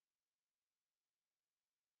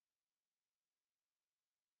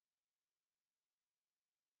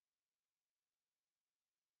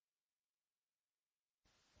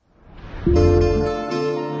Hi.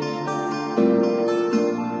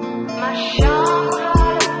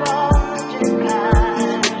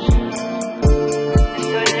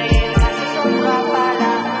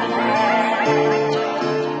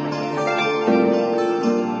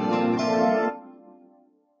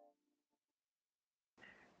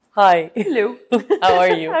 Hello. How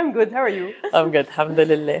are you? I'm good. How are you? I'm good. الحمد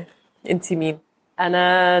لله. انتي مين؟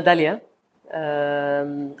 أنا داليا.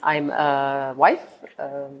 I'm a wife,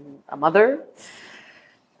 a mother,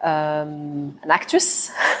 an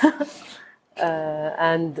actress,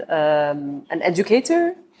 and an educator,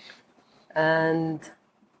 and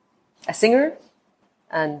a singer,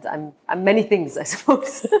 and I'm many things, I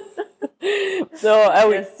suppose. No,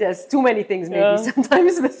 yes, too many things maybe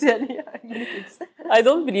sometimes, بس يعني many things. I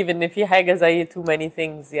don't believe إن في حاجة زي too many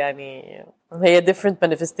things يعني هي different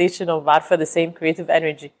manifestation of عارفة the same creative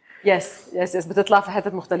energy. Yes بتطلع في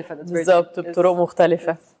حتت مختلفة. بالظبط بطرق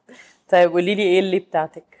مختلفة. طيب قولي لي إيه اللي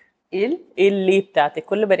بتاعتك؟ إيه اللي بتاعتك؟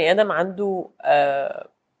 كل بني آدم عنده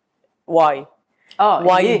why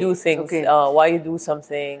you do things. why you do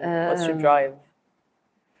something. What's your drive?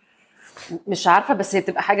 مش عارفة بس هي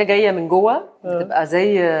بتبقى حاجة جاية من جوه بتبقى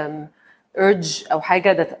زي urge أو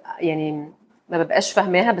حاجة ده يعني ما ببقاش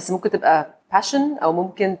فاهماها بس ممكن تبقى passion أو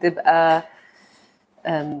ممكن تبقى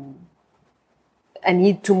a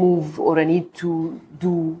need to move or a need to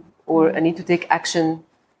do or a need to take action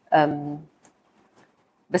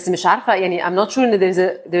بس مش عارفة يعني I'm not sure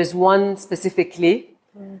إن there's one specific ليه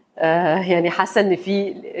يعني حاسة إن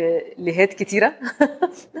في ليهات كتيرة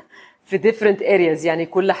في different areas يعني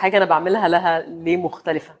كل حاجة أنا بعملها لها ليه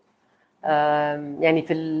مختلفة يعني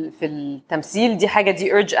في التمثيل دي حاجة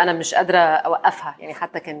دي urge أنا مش قادرة أوقفها يعني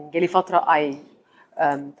حتى كان جالي فترة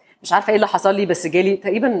مش عارفة إيه اللي حصل لي بس جالي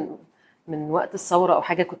تقريبا من وقت الثورة أو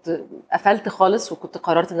حاجة كنت قفلت خالص وكنت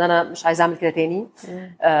قررت إن أنا مش عايزة أعمل كده تاني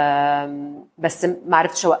بس ما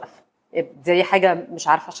عرفتش أوقف زي حاجة مش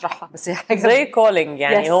عارفة أشرحها بس هي حاجة زي calling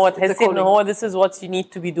يعني yes, هو تحسي إن هو this is what you need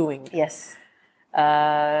to be doing. Yes.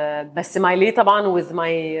 بس my ليه طبعا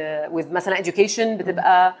with مثلا education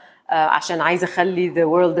بتبقى عشان عايزة أخلي the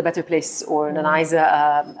world a better place or إن أنا عايزة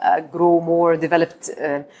grow more developed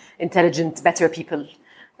intelligent better people.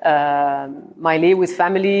 My lay with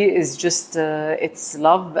family is just it's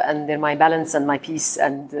love and they're my balance and my peace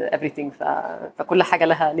and everything فكل حاجة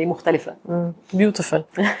لها ليه مختلفة. Beautiful.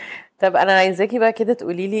 طب أنا عايزاكي بقى كده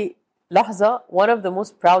تقولي لي لحظة one of the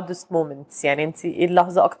most proudest moments يعني أنتي إيه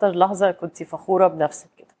اللحظة أكتر لحظة كنتي فخورة بنفسك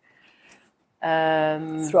كده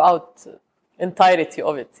throughout entirety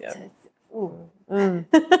of it يعني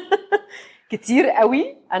كتير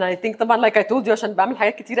قوي أنا I think طبعا like I told you عشان بعمل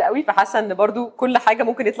حاجات كتير قوي فحاسة إن برضو كل حاجة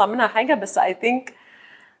ممكن يطلع منها حاجة بس I think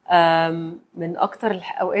من أكتر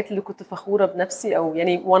الأوقات اللي كنت فخورة بنفسي أو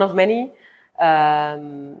يعني one of many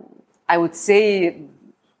I would say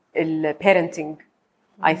parenting.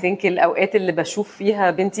 I think الأوقات اللي بشوف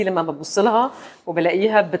فيها بنتي لما ببص لها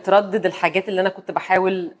وبلاقيها بتردد الحاجات اللي أنا كنت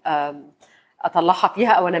بحاول أطلعها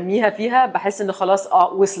فيها أو أنميها فيها بحس إنه خلاص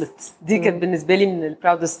وصلت دي كانت بالنسبة لي من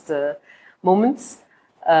proudest moments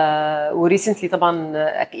وريسنتلي طبعا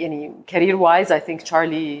يعني career wise I think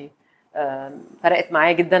Charlie فرقت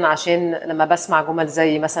معايا جدا عشان لما بسمع جمل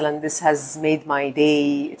زي مثلا this has made my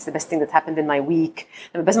day it's the best thing that happened in my week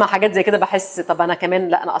لما بسمع حاجات زي كده بحس طب أنا كمان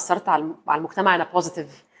لا أنا أثرت على المجتمع أنا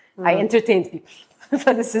positive I entertained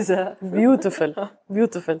people this is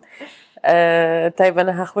beautiful طيب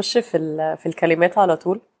أنا هخش في الكلمات على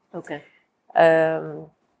طول. Okay.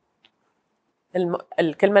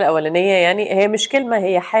 الكلمة الأولانية يعني هي مش كلمة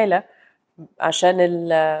هي حالة عشان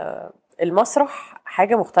المسرح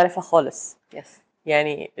حاجة مختلفة خالص. Yes.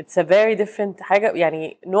 يعني it's a very different حاجة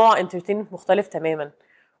يعني نوع entertainment مختلف تماما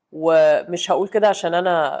ومش هقول كده عشان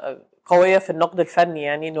أنا قوية في النقد الفني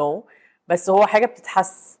يعني no بس هو حاجة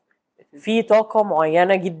بتتحس في طاقة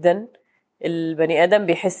معينة جدا البني آدم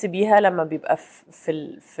بيحس بيها لما بيبقى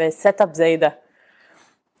في سيت اب زي ده.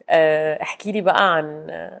 احكي لي بقى عن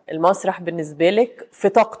المسرح بالنسبة لك في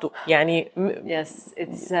طاقته يعني Yes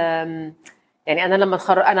it's يعني أنا لما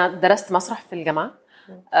أنا درست مسرح في الجامعة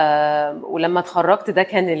ولما اتخرجت ده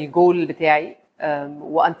كان الجول بتاعي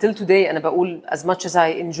وuntil today أنا بقول as much as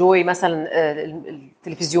I enjoy مثلا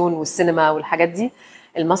التلفزيون والسينما والحاجات دي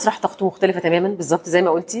المسرح طاقته مختلفة تماما بالظبط زي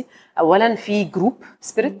ما قلتي أولا في جروب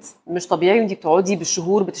سبيريت مش طبيعي وانتي بتقعدي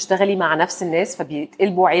بالشهور بتشتغلي مع نفس الناس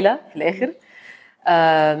فبيتقلبوا عيلة في الآخر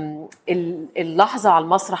اللحظة على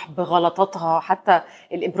المسرح بغلطاتها حتى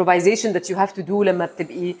الامبروفيزيشن that you have to do لما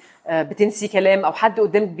بتبقي بتنسي كلام أو حد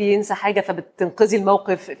قدامك بينسى حاجة فبتنقذي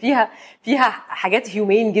الموقف فيها حاجات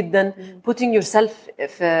humane جدا putting yourself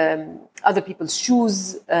في other people's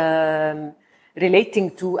shoes relating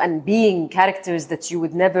to and being characters that you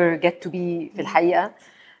would never get to be في الحقيقة.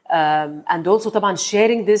 And also طبعا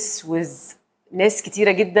sharing this with ناس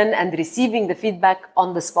كتيرة جدا and receiving the feedback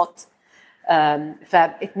on the spot. ف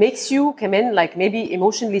it makes you كمان like maybe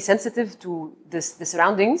emotionally sensitive to the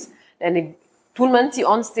surroundings, لأن طول ما انتي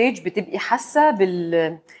on stage بتبقي حاسة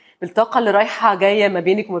بالطاقة اللي رايحة جاية ما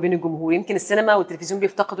بينك وما بين الجمهور. يمكن السينما والتلفزيون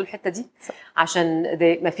بيفتقدوا الحتة دي عشان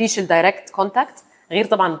ما فيش الدايركت كونتاكت، غير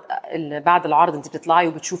طبعا بعد العرض انت بتطلعي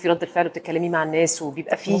وبتشوفي رد الفعل وبتتكلمي مع الناس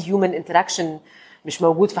وبيبقى فيه human interaction مش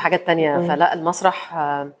موجود في حاجات تانية. فلا المسرح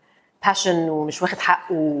passion ومش واخد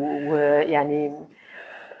حقه، ويعني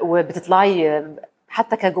وبتطلعي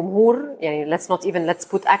حتى كجمهور يعني let's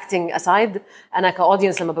put acting aside. انا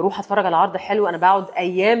كاودينس لما بروح اتفرج على عرض حلو انا بقعد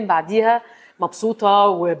ايام بعديها مبسوطه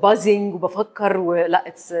وبازنج وبفكر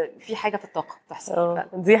ولا في حاجه في الطاقه بتحصل.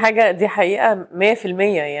 دي حقيقه 100%.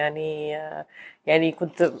 يعني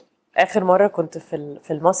كنت اخر مره كنت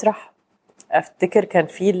في المسرح افتكر كان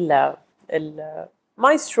في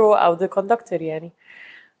المايسترو او ذا كوندكتور يعني،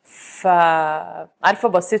 فعارفه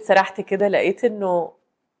بصيت سرحت كده لقيت انه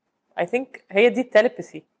I think هي دي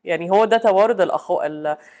التليباثي، يعني هو ده توارد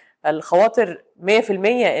الخواطر 100%.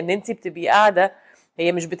 ان انت بتبقي قاعده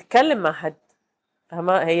هي مش بتتكلم مع حد،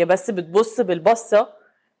 فاهمه؟ هي بس بتبص بالبصه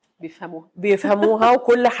بيفهموها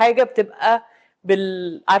وكل حاجه بتبقى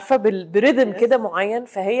عارفه بريذم كده معين.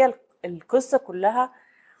 فهي القصه كلها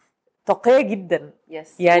طاقيه جدا.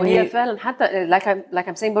 يعني وهي فعلا حتى like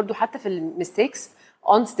I'm saying برضو حتى في الميستيكس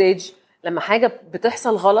on stage لما حاجه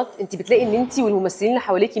بتحصل غلط انت بتلاقي ان انت والممثلين اللي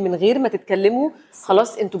حواليكي من غير ما تتكلموا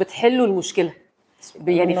خلاص انتوا بتحلوا المشكله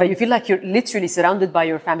يعني. you feel like you're literally surrounded by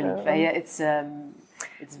your family. فهي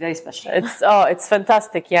it's very special. it's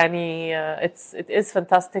fantastic يعني it is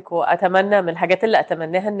fantastic. واتمنى من الحاجات اللي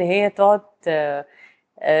اتمناها ان هي تقعد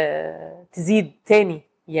تزيد تاني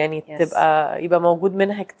يعني. يبقى موجود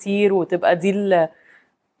منها كتير وتبقى دي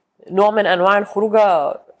نوع من انواع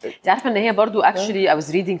الخروجه. انت عارفه ان هي برضو actually I was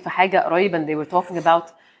reading في حاجه قريب and they were talking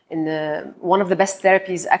about ان one of the best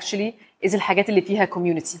therapies actually is الحاجات اللي فيها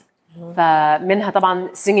community. فمنها طبعا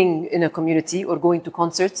singing in a community or going to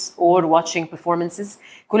concerts or watching performances.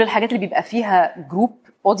 كل الحاجات اللي بيبقى فيها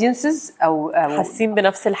group audiences او حاسين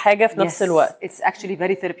بنفس الحاجه في نفس الوقت. It's actually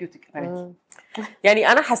very therapeutic. يعني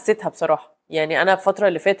انا حسيتها بصراحه. يعني انا الفتره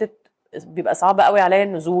اللي فاتت بيبقى صعب قوي عليا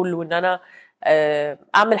النزول وان انا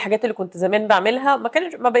اعمل الحاجات اللي كنت زمان بعملها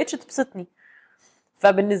ما بقتش تبسطني.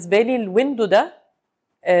 فبالنسبه لي الويندو ده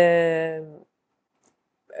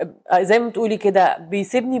زي ما بتقولي كده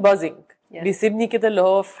بيسيبني بازنج. بيسيبني كده اللي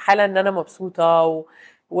هو في حاله ان انا مبسوطه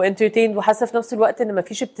وانترتيند وحاسه في نفس الوقت ان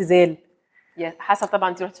مفيش ابتذال. حسب طبعا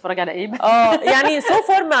انت رحتي تتفرجي على ايه. يعني سو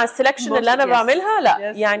فار مع السلكشن اللي انا بعملها لا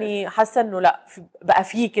يعني حاسه انه لا بقى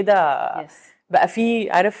فيه كده بقى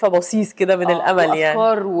فيه عارفه بصيص كده من الامل يعني.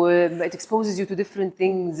 افكار و it exposes you to different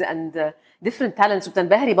things and different talents.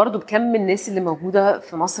 وبتنبهري برضو بكم من الناس اللي موجوده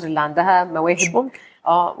في مصر اللي عندها مواهب مش ممكن.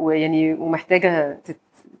 ويعني ومحتاجه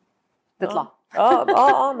تطلع.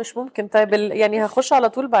 مش ممكن. طيب يعني هخش على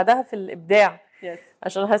طول بعدها في الابداع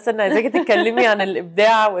عشان حاسه ان عايزاكي تتكلمي عن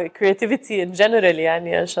الابداع و creativity in general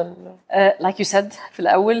يعني عشان like you said في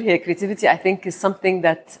الاول هي creativity I think is something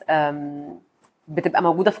that بتبقى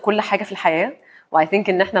موجوده في كل حاجه في الحياه. و I think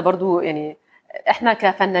ان احنا برضو يعني احنا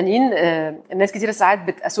كفنانين الناس كتير ساعات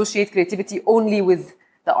associate creativity only with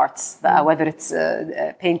the arts whether it's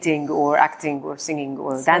painting or acting or singing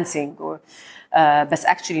or dancing or بس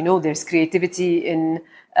actually no there's creativity in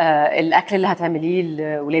الأكل اللي هتعمليه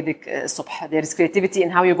لولادك الصبح. There is creativity in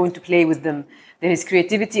how you're going to play with them. There is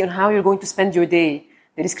creativity in how you're going to spend your day.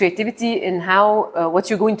 There is creativity in how what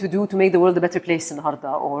you're going to do to make the world a better place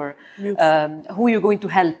النهارده or who you're going to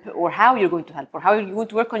help or how you're going to help or how you're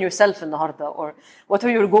going to work on yourself النهارده or what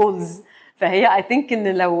are your goals. فهي I think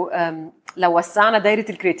إن لو وسعنا دايرة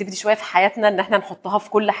الكرياتيفيتي شوية في حياتنا إن إحنا نحطها في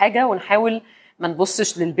كل حاجة ونحاول ما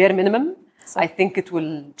نبصش للبير مينيمم. I think it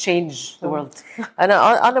will change the world.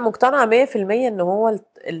 أنا مقتنعة 100% إن هو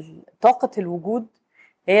طاقة الوجود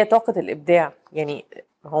هي طاقة الإبداع يعني.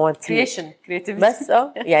 هو creativity بس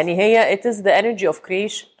يعني هي it is the energy of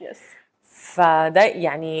creation. فده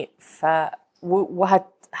يعني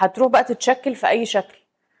هتروح بقى تتشكل في أي شكل.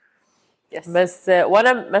 بس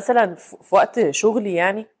وأنا مثلا في وقت شغلي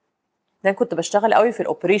يعني أنا كنت بشتغل قوي في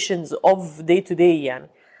الoperations of day to day يعني.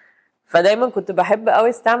 فدايما كنت بحب قوي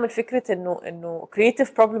استعمل فكره انه creative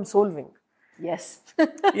problem solving.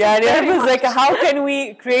 يعني like how can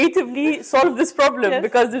we creatively solve this problem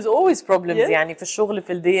because there's always problems يعني في الشغل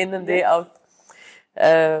في day in and day out.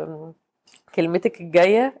 كلمتك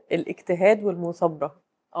الجايه الاجتهاد والمثابره.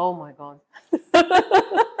 Oh my god.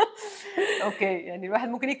 اوكي يعني الواحد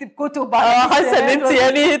ممكن يكتب كتب حاسه ان انت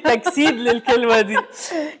يعني تجسيد للكلمه دي.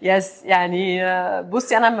 يس يعني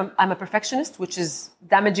بصي انا I'm a perfectionist which is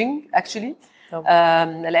damaging actually.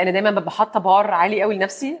 لان دايما ببقى حاطه بار عالي قوي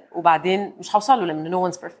لنفسي وبعدين مش هوصل له لان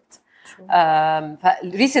no one's perfect.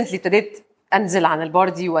 فريسنتلي ابتديت انزل عن البار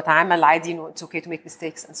دي واتعامل عادي انه it's okay to make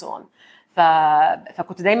mistakes and so on.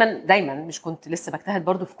 فكنت دايما مش كنت لسه بجتهد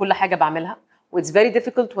برضو في كل حاجه بعملها. It's very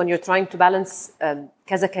difficult when you're trying to balance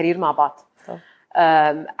كذا كارير مع بعض.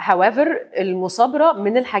 However المثابرة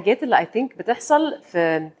من الحاجات اللي I think بتحصل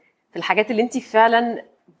في الحاجات اللي انت فعلا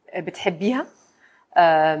بتحبيها.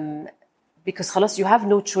 Because خلاص you have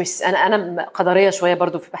no choice. أنا قدرية شوية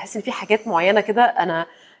برضو بحس إن في حاجات معينة كده أنا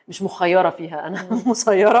مش مخيرة فيها أنا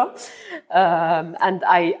مسيرة. And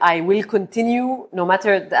I will continue no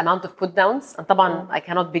matter the amount of put downs. And طبعا I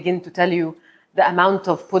cannot begin to tell you the amount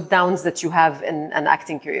of put downs that you have in an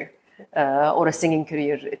acting career or a singing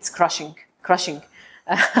career. It's crushing.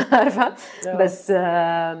 عارفة؟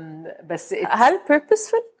 بس هل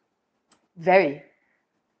purposeful؟ Very.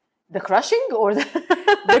 The crushing or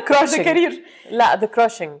the crushing. the career? لا the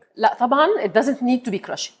crushing. لا طبعا it doesn't need to be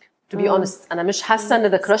crushing. To be honest أنا مش حاسة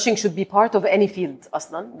إن the crushing should be part of any field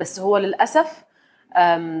أصلاً. بس هو للأسف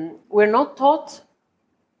we're not taught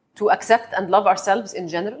to accept and love ourselves in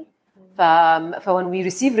general. when we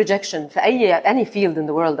receive rejection في any field in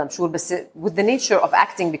the world I'm sure بس with the nature of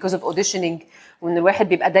acting because of auditioning وإن الواحد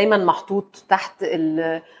بيبقى دايماً محطوط تحت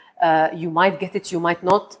you might get it you might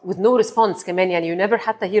not with no response كمان يعني you never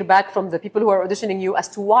حتى hear back from the people who are auditioning you as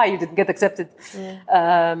to why you didn't get accepted.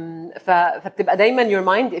 فبتبقى دايماً your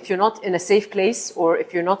mind if you're not in a safe place or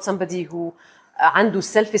if you're not somebody who عنده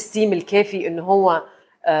self esteem الكافي إنه هو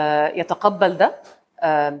يتقبل ده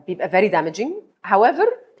بيبقى very damaging. However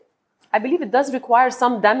I believe it does require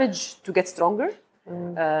some damage to get stronger.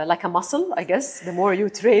 Like a muscle, I guess. The more you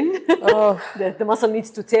train, the muscle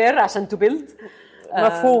needs to tear عشان to build.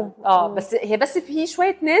 مفهوم. بس في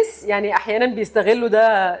شوية ناس يعني أحياناً بيستغلوا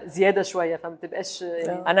ده زيادة شوية فما تبقاش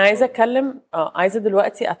يعني. أنا عايزة أتكلم عايزة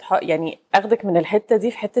دلوقتي يعني أخدك من الحتة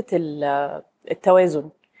دي في حتة التوازن.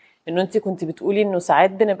 إنه أنت كنت بتقولي إنه ساعات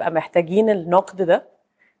بنبقى محتاجين النقد ده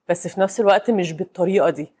بس في نفس الوقت مش بالطريقة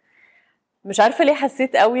دي. مش عارفة ليه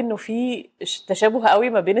حسيت قوي انه في تشابه قوي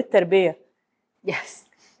ما بين التربية. يس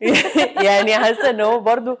يعني حاسة انه هو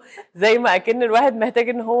برضو زي ما اكن الواحد محتاج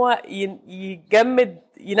ان هو يجمد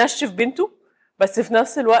ينشف بنته بس في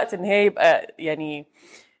نفس الوقت ان هي يبقى يعني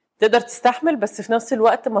تقدر تستحمل بس في نفس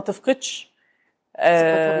الوقت ما تفقدش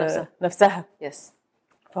نفسها. يس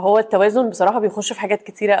فهو التوازن بصراحة بيخش في حاجات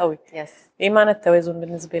كتيرة قوي. يس ايه معنى التوازن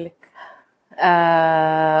بالنسبة لك؟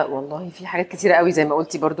 والله في حاجات كتيرة قوي زي ما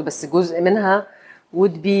قلتي برضو بس جزء منها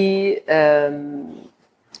would be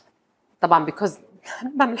طبعا because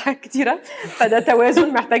بعمل حاجات كتيرة فده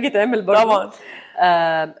توازن محتاج يتعمل برضو طبعا.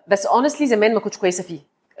 بس honestly زمان ما كنتش كويسة فيه.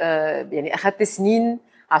 يعني أخدت سنين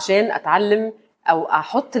عشان أتعلم أو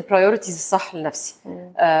أحط البرايورتيز الصح لنفسي.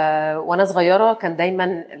 وأنا صغيرة كان دايما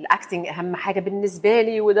الأكتنج أهم حاجة بالنسبة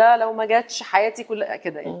لي وده لو ما جاتش حياتي كلها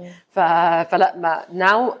كده يعني. فلا ما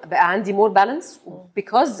now بقى عندي more balance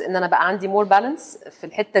because إن أنا بقى عندي more balance في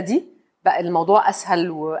الحتة دي بقى الموضوع أسهل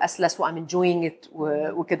وأسلس و I'm enjoying it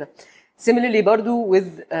وكده. Similarly برضو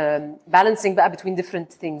with balancing بقى between different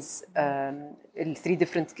things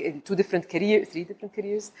two different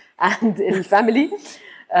careers and الفاميلي.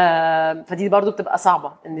 فدي برضو بتبقى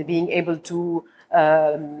صعبة إن being able to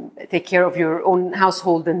take care of your own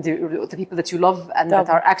household and the people that you love and that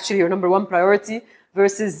are actually your number one priority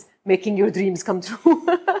versus making your dreams come true.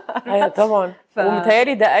 أيوة طبعا.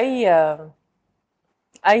 ومتهيألي ده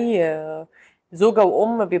أي زوجة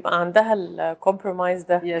وأم بيبقى عندها الكومبرومايز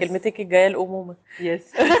ده. كلمتك الجاية الأمومة.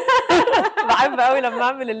 يس بحب قوي لما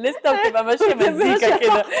أعمل الليستة وتبقى ماشية مزيكا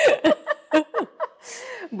كده.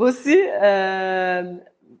 بصي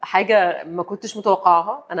حاجة ما كنتش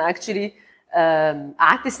متوقعها. أنا actually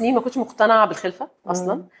قعدت سنين ما كنتش مقتنعة بالخلفة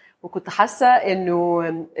أصلاً وكنت حاسة إنه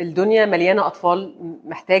الدنيا مليانة أطفال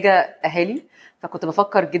محتاجة أهالي فكنت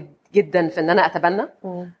بفكر جدا في إن أنا أتبنى.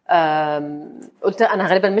 قلت أنا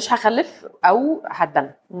غالباً مش هخلف أو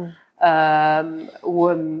هتبنى.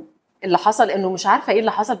 واللي حصل إنه مش عارفة إيه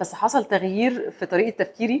اللي حصل بس حصل تغيير في طريقة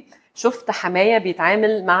تفكيري. شفت حماية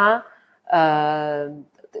بيتعامل مع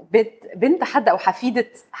بنت حد او حفيده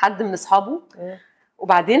حد من اصحابه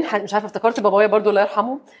وبعدين مش عارفه افتكرت بابايا برضو الله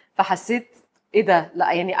يرحمه فحسيت ايه ده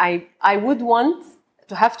لا يعني I would want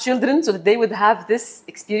to have children so that they would have this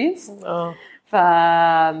experience.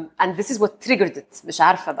 and this is what triggered it مش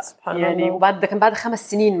عارفه بقى يعني الله. وبعد ده كان بعد 5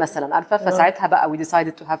 سنين مثلا عارفه فساعتها بقى we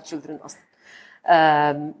decided to have children اصلا.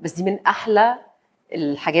 بس دي من احلى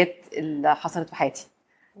الحاجات اللي حصلت في حياتي.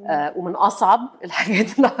 ومن اصعب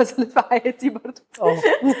الحاجات اللي حصلت في حياتي برضو.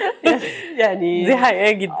 يعني دي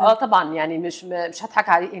حقيقة جدا. طبعا يعني مش هضحك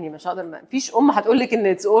عليك، يعني مش هقدر، ما فيش هتقول لك ان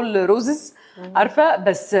اتس اول روزز، عارفه،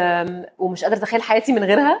 بس ومش قادره اتخيل حياتي من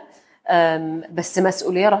غيرها. بس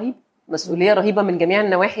مسؤوليه رهيبه من جميع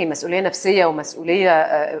النواحي، مسؤوليه نفسيه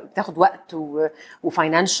ومسؤوليه بتاخد وقت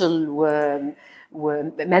وفاينانشال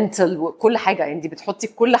ومنتال وكل حاجه. يعني دي بتحطي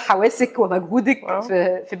كل حواسك ومجهودك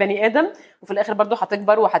في بني ادم، وفي الاخر برضو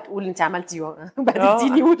هتكبر وهتقول انت عملتي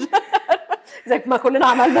وبهدلتيني زي ما كلنا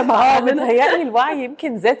عملنا مع بعضنا. متهيألي الوعي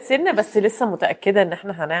يمكن زاد سنة، بس لسه متأكدة ان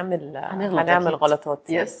احنا هنعمل غلطات.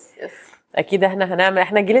 يس اكيد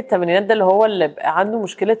احنا جيل الثمانينات ده اللي هو اللي عنده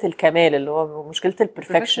مشكلة الكمال، اللي هو مشكلة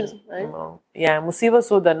البرفكشن. يعني مصيبة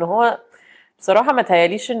سودة ان هو بصراحة ما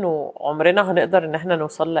تهياليش انه عمرنا هنقدر ان احنا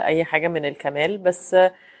نوصل لأي حاجة من الكمال، بس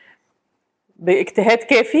باجتهاد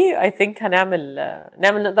كافي I think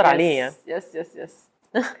هنعمل نقدر عليه يعني. يس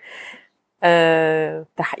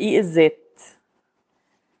تحقيق الذات.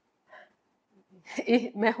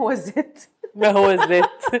 ايه ما هو الذات؟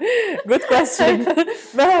 good question.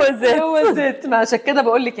 ما هو الذات؟ ما عشان كده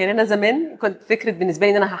بقول لك، يعني انا زمان كنت فكره بالنسبه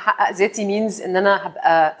لي ان انا هحقق ذاتي مينز ان انا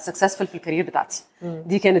هبقى successful في الكارير بتاعتي.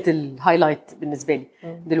 دي كانت الهايلايت بالنسبه لي.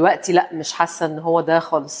 دلوقتي لا، مش حاسه ان هو ده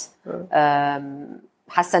خالص.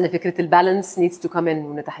 حاسه ان فكره البالانس needs to come in،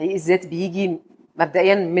 وان تحقيق الذات بيجي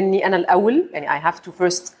مبدئيا مني انا الاول. يعني I have to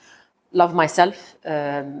first love myself,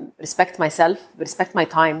 respect myself, respect my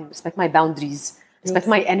time, respect my boundaries, respect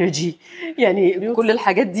my energy. يعني كل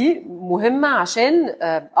الحاجات دي مهمة عشان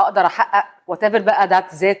أقدر أحقق whatever بقى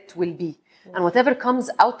that ذات will be. And whatever comes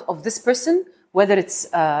out of this person, whether it's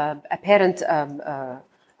a parent,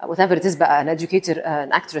 whatever it is بقى, an educator,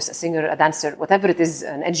 an actress, a singer, a dancer, whatever it is,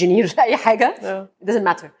 an engineer, أي حاجة, it doesn't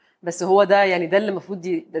matter. بس هو ده يعني ده اللي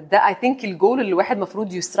المفروض ده I think الجول اللي الواحد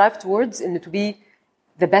المفروض strive towards إنه to be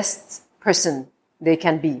the best person they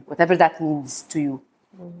can be, whatever that means to you.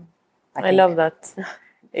 I love that.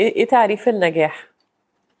 ايه تعريف النجاح؟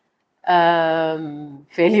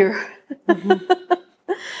 failure.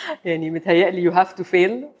 يعني متهيألي you have to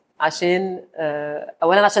fail عشان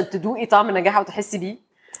أولا عشان تدوقي طعم النجاح وتحسي بيه.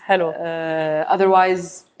 حلو.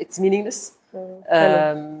 otherwise it's meaningless.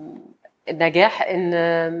 النجاح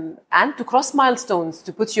إن and to cross milestones,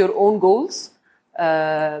 to put your own goals,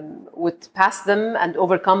 would pass them and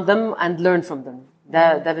overcome them and learn from them.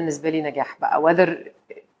 ده بالنسبة لي نجاح بقى. whether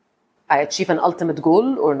I achieve an ultimate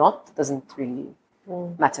goal or not doesn't really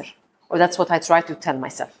matter. Or that's what I try to tell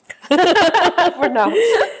myself. For now.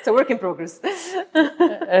 It's a work in progress.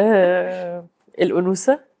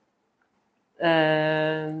 الأنوثة.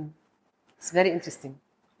 It's very interesting.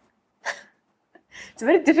 It's a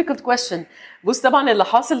very difficult question. بص طبعا اللي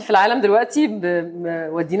حاصل في العالم دلوقتي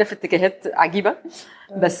ودينا في اتجاهات عجيبة.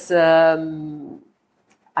 بس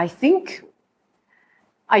I think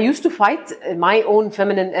I used to fight my own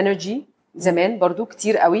feminine energy زمان برضو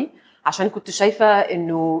كتير قوي، عشان كنت شايفة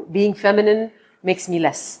إنه being feminine makes me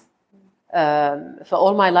less. For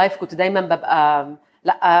all my life كنت دايما ببقى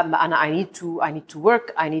لا أنا I need to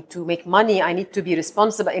work, I need to make money, I need to be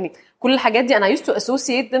responsible. يعني كل الحاجات دي أنا used to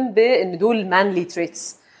associate them بإن دول manly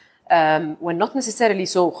traits. When not necessarily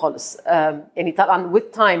so خالص. يعني طبعا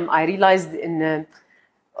with time I realized إن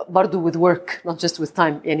برضو with work, not just with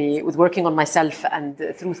time, يعني with working on myself and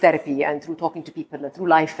through therapy and through talking to people and through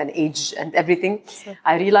life and age and everything,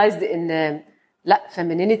 I realized in لا,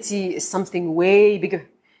 femininity is something way bigger.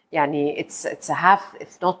 يعني it's a half,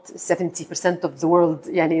 if not 70% of the world,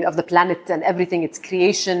 يعني of the planet and everything. It's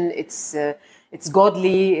creation, it's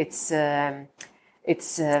godly, it's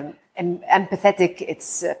empathetic,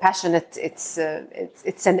 it's passionate,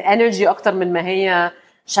 it's an energy أكتر من ما هي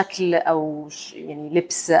شكل أو يعني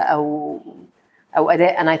لبس أو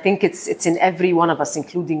أداء. and I think it's in every one of us,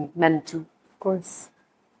 including men too.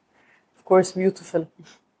 Of course, beautiful.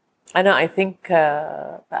 أنا I think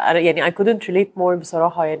يعني I couldn't relate more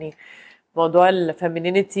بصراحة. يعني موضوع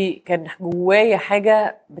الفيمينينيتي كان جوايا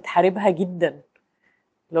حاجة بتحاربها جدا.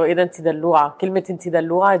 لو إيه ده أنت دلوعة، كلمة أنت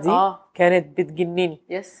دلوعة دي كانت بتجنني.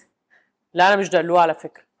 لا أنا مش دلوعة على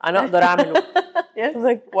فكرة، أنا أقدر أعمله.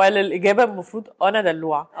 ولا الإجابة المفروض أنا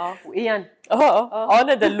دلوعة. وإيه يعني؟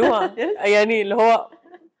 أنا دلوعة. يعني اللي هو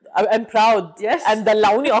I'm proud and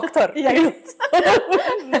دلعوني أكتر. أيوة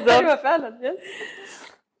فعلا.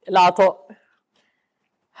 العطاء.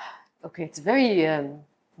 Okay, it's very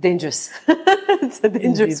dangerous. It's a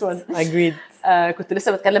dangerous one. Agreed. كنت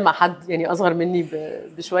لسه بتكلم مع حد يعني أصغر مني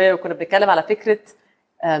بشوية، وكنا بنتكلم على فكرة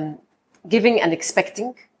giving and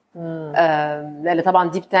expecting. لأن طبعا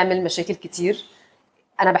دي بتعمل مشاكل كتير.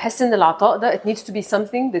 أنا بحس إن العطاء ده it needs to be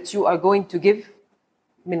something that you are going to give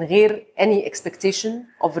من غير any expectation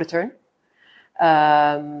of return.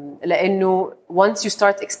 لأنه once you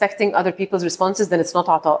start expecting other people's responses then it's not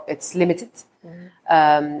عطاء, it's limited.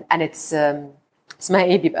 And it's اسمها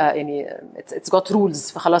ايه بيبقى يعني it's got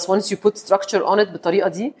rules. فخلاص once you put structure on it بالطريقة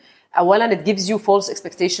دي أولا it gives you false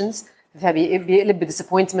expectations, بيقلب ب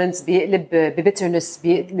disappointments, بيقلب ب bitterness,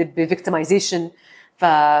 بيقلب ب victimization.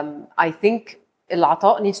 I think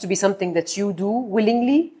العطاء needs to be something that you do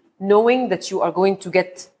willingly, knowing that you are going to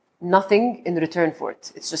get nothing in return for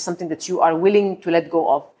it. It's just something that you are willing to let go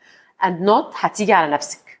of and not هتيجي على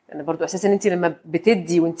نفسك. يعني برضو أساسا أنت لما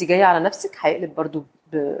بتدي وأنت جاية على نفسك هيقلب برضو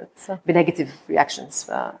بنيجاتيف reactions.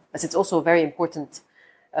 But it's also a very important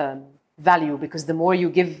value because the more you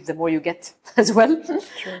give, the more you get as well.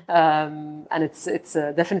 And it's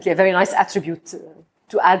definitely a very nice attribute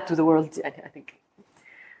to add to the world, I think.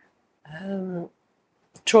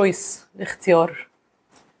 choice, اختيار.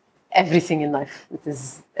 Everything in life. It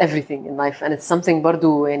is everything in life. And it's something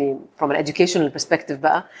برضو يعني from an educational perspective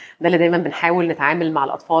بقى ده اللي دايما بنحاول نتعامل مع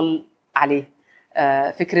الأطفال عليه.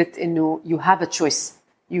 فكرة إنه you have a choice.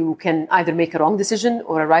 You can either make a wrong decision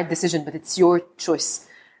or a right decision, but it's your choice.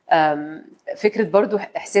 فكرة برضو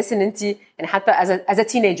إحساس إن أنت يعني حتى as a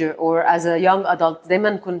teenager or as a young adult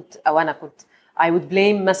دايما كنت أو أنا كنت I would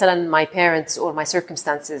blame مثلا my parents or my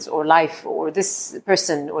circumstances or life or this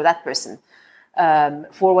person or that person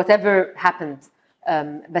for whatever happened.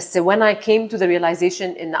 But when I came to the realization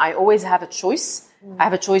and I always have a choice, I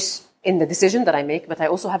have a choice in the decision that I make, but I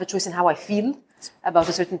also have a choice in how I feel about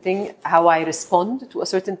a certain thing, how I respond to a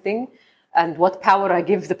certain thing, and what power I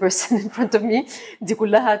give the person in front of me. دي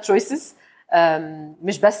كلها choices.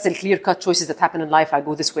 مش بس the clear cut choices that happen in life, I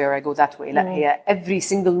go this way or I go that way. لا, هي every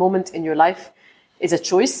single moment in your life is a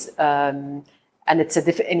choice. And it's a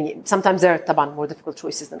sometimes there are طبعا more difficult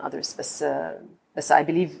choices than others. But I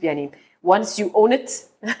believe يعني once you own it,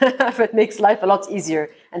 it makes life a lot easier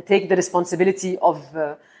and take the responsibility of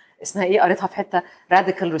اسمها ايه قريتها في حتة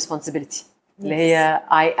radical responsibility. اللي هي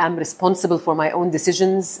I am responsible for my own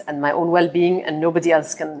decisions and my own well-being and nobody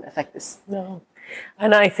else can affect this.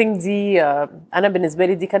 أنا I think دي أنا بالنسبة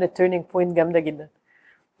لي دي كانت turning point جامدة جدا.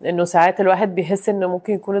 إنه ساعات الواحد بيحس إنه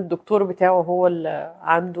ممكن يكون الدكتور بتاعه هو اللي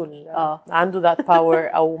عنده that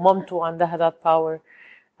power أو مامته عندها that power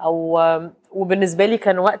أو وبالنسبة لي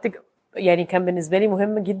كان وقت يعني كان بالنسبة لي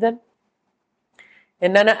مهم جدا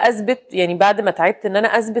إن أنا أثبت يعني بعد ما تعبت إن أنا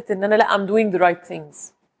أثبت إن أنا لا I'm doing the right things.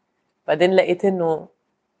 بعدين لقيت إنه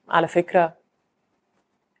على فكرة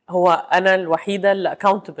هو أنا الوحيدة اللي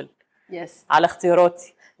accountable على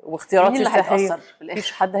اختياراتي واختياراتي الصحية.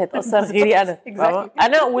 مفيش حد هيتأثر غيري أنا.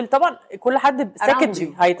 أنا وطبعا كل حد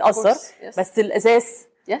secondary هيتأثر بس الأساس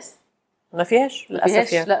ما فيهاش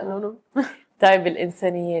للأسف يعني. لا طيب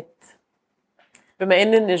الإنسانيات بما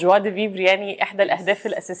إن جوا دي فيفر يعني إحدى الأهداف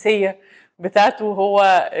الأساسية بتاعته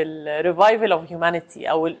هو ال revival of humanity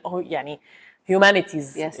أو يعني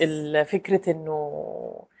humanities. الفكرة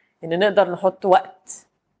إن نقدر نحط وقت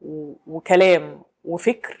وكلام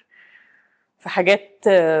وفكر في حاجات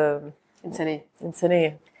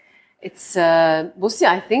إنسانية. It's بصي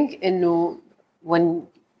I think إنه when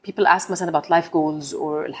people ask مثلا about life goals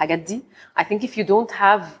or الحاجات دي I think if you don't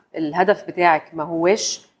have الهدف بتاعك ما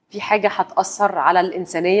هواش في حاجة هتأثر على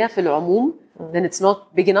الإنسانية في العموم then it's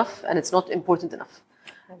not big enough and it's not important enough.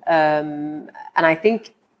 And I think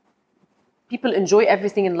people enjoy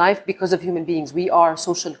everything in life because of human beings. We are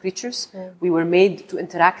social creatures. We were made to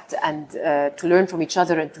interact and to learn from each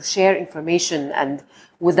other and to share information. And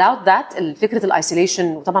without that, فكرة isolation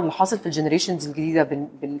وطبعا اللي حاصل في الجنريشنز الجديدة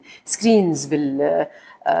بالسكرينز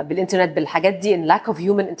بالإنترنت بالحاجات دي in lack of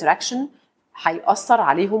human interaction هيأثر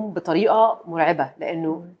عليهم بطريقة مرعبة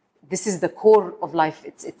لأنه this is the core of life.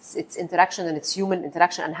 It's interaction and it's human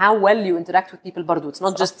interaction and how well you interact with people برضو. It's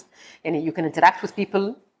not just يعني you can interact with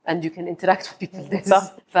people and you can interact with people.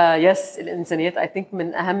 فيس الإنسانيات I think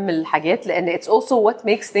من أهم الحاجات لأن it's also what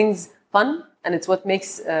makes things fun and it's what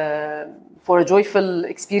makes for a joyful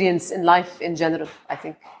experience in life in general. I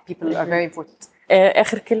think people are very important.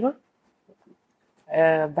 آخر كلمة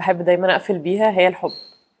بحب دايما أقفل بيها هي الحب.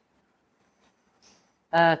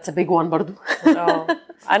 It's a big one برضو.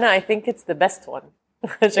 أنا I think it's the best one.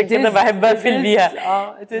 عشان كده بحب أقفل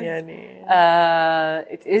بيها. It is. يعني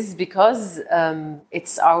it is because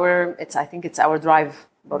I think it's our drive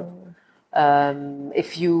برضو.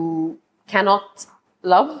 If you cannot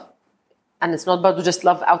love and it's not برضو just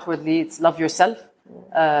love outwardly, it's love yourself,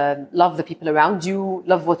 love the people around you,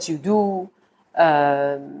 love what you do,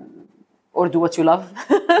 or do what you love.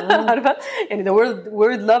 And the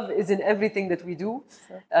word love is in everything that we do.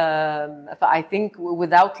 I think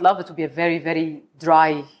without love it would be a very very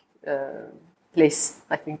dry place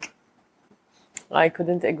I think. I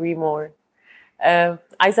couldn't agree more.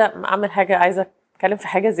 عايزة أعمل حاجة، عايزة أتكلم في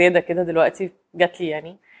حاجة زيادة كده دلوقتي جات لي.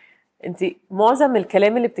 يعني أنت معظم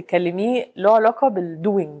الكلام اللي بتتكلميه له علاقة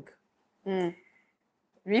بالdoing.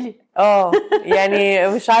 really يعني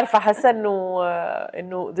مش عارفة، حاسة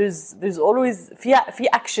إنه there's always في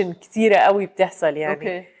action كتيرة قوي بتحصل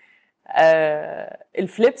يعني. okay.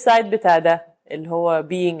 الفليب سايد بتاع ده اللي هو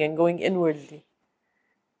being and going inwardly.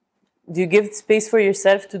 Do you give space for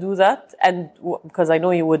yourself to do that? And because I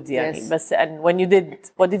know you would يعني. Yes. بس and when you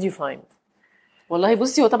did, what did you find? والله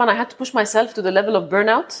بصي، هو طبعا I had to push myself to the level of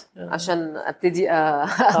burnout عشان ابتدي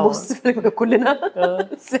ابص في كلنا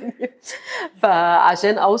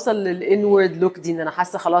فعشان اوصل للinward look دي، ان انا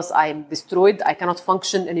حاسه خلاص I'm destroyed, I cannot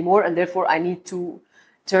function anymore and therefore I need to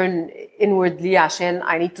turn inwardly عشان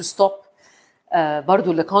I need to stop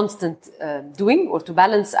برضو the constant doing, or to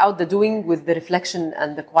balance out the doing with the reflection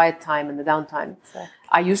and the quiet time and the downtime.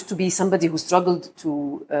 I used to be somebody who struggled to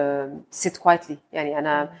sit quietly. يعني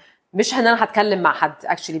أنا مش إن أنا هتكلم مع حد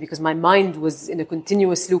actually, because my mind was in a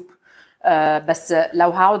continuous loop. بس لو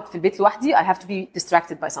هقعد في البيت لوحدي I have to be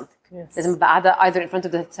distracted by something. لازم أبقى قاعدة either in front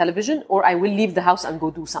of the television or I will leave the house and go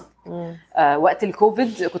do something. وقت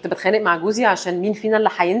الكوفيد كنت بتخانق مع جوزي عشان مين فينا اللي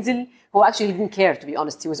هينزل. هو actually didn't care, to be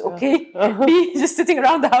honest. He was okay me just sitting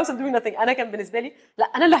around the house and doing nothing. أنا كان بالنسبة لي لا،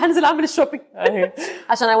 أنا اللي هنزل أعمل الشوبينج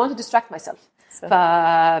عشان I want to distract myself.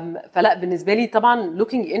 فلا بالنسبة لي طبعا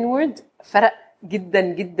looking inward فرق جدا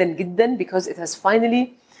جدا جدا, because it has finally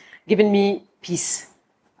given me peace.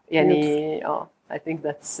 يعني I think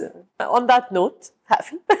that's on that note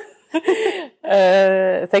هقفل.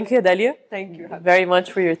 Thank you Dalia. Thank you very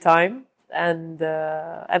much for your time, and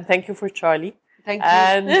thank you for Charlie. Thank you.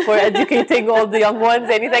 And for educating all the young ones.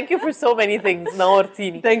 And thank you for so many things.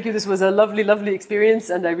 نورتيني. Thank you. This was a lovely, lovely experience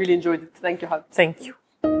and I really enjoyed it. Thank you. Thank you.